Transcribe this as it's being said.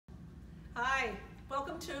Hi,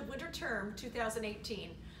 welcome to winter term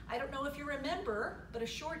 2018. I don't know if you remember, but a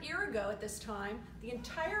short year ago at this time, the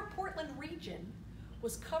entire Portland region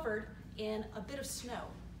was covered in a bit of snow.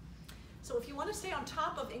 So if you want to stay on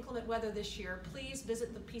top of inclement weather this year, please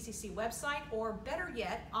visit the PCC website, or better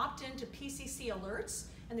yet, opt into PCC alerts,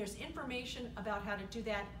 and there's information about how to do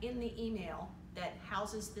that in the email that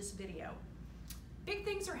houses this video. Big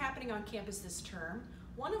things are happening on campus this term,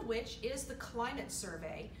 one of which is the climate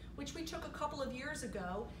survey, which we took a couple of years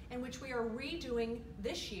ago and which we are redoing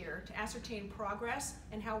this year to ascertain progress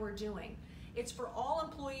and how we're doing. It's for all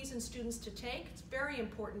employees and students to take. It's very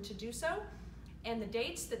important to do so. And the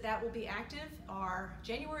dates that will be active are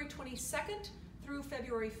January 22nd through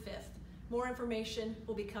February 5th. More information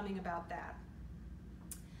will be coming about that.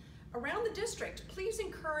 Around the district, please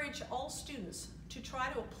encourage all students to try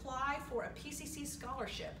to apply for a PCC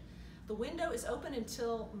scholarship. The window is open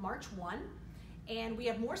until March 1, and we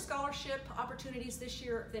have more scholarship opportunities this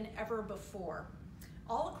year than ever before.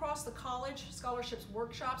 All across the college, scholarships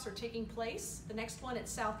workshops are taking place. The next one at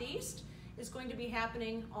Southeast is going to be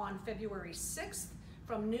happening on February 6th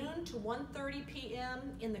from noon to 1:30 p.m.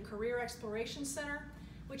 in the Career Exploration Center,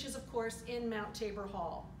 which is of course in Mount Tabor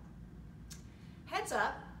Hall. Heads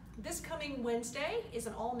up, this coming Wednesday is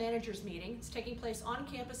an all managers meeting. It's taking place on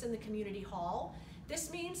campus in the community hall. This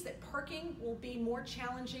means that parking will be more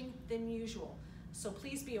challenging than usual, so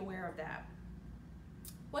please be aware of that.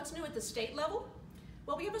 What's new at the state level?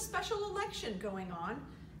 Well, we have a special election going on,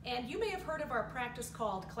 and you may have heard of our practice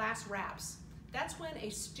called class wraps. That's when a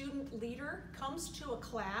student leader comes to a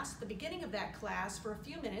class, the beginning of that class, for a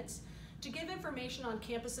few minutes to give information on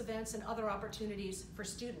campus events and other opportunities for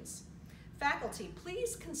students. Faculty,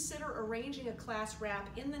 please consider arranging a class wrap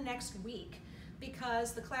in the next week,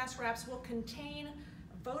 because the class wraps will contain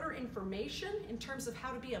voter information in terms of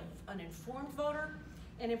how to be an informed voter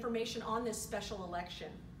and information on this special election.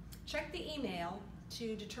 Check the email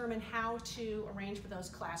to determine how to arrange for those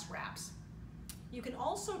class wraps. You can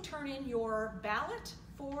also turn in your ballot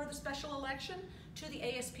for the special election to the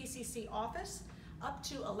ASPCC office up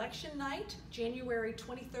to election night, January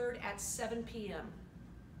 23rd at 7 p.m.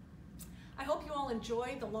 I hope you all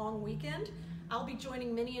enjoyed the long weekend. I'll be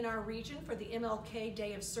joining many in our region for the MLK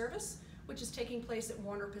Day of Service, which is taking place at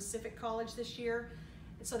Warner Pacific College this year.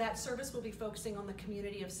 So that service will be focusing on the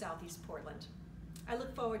community of Southeast Portland. I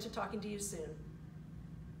look forward to talking to you soon.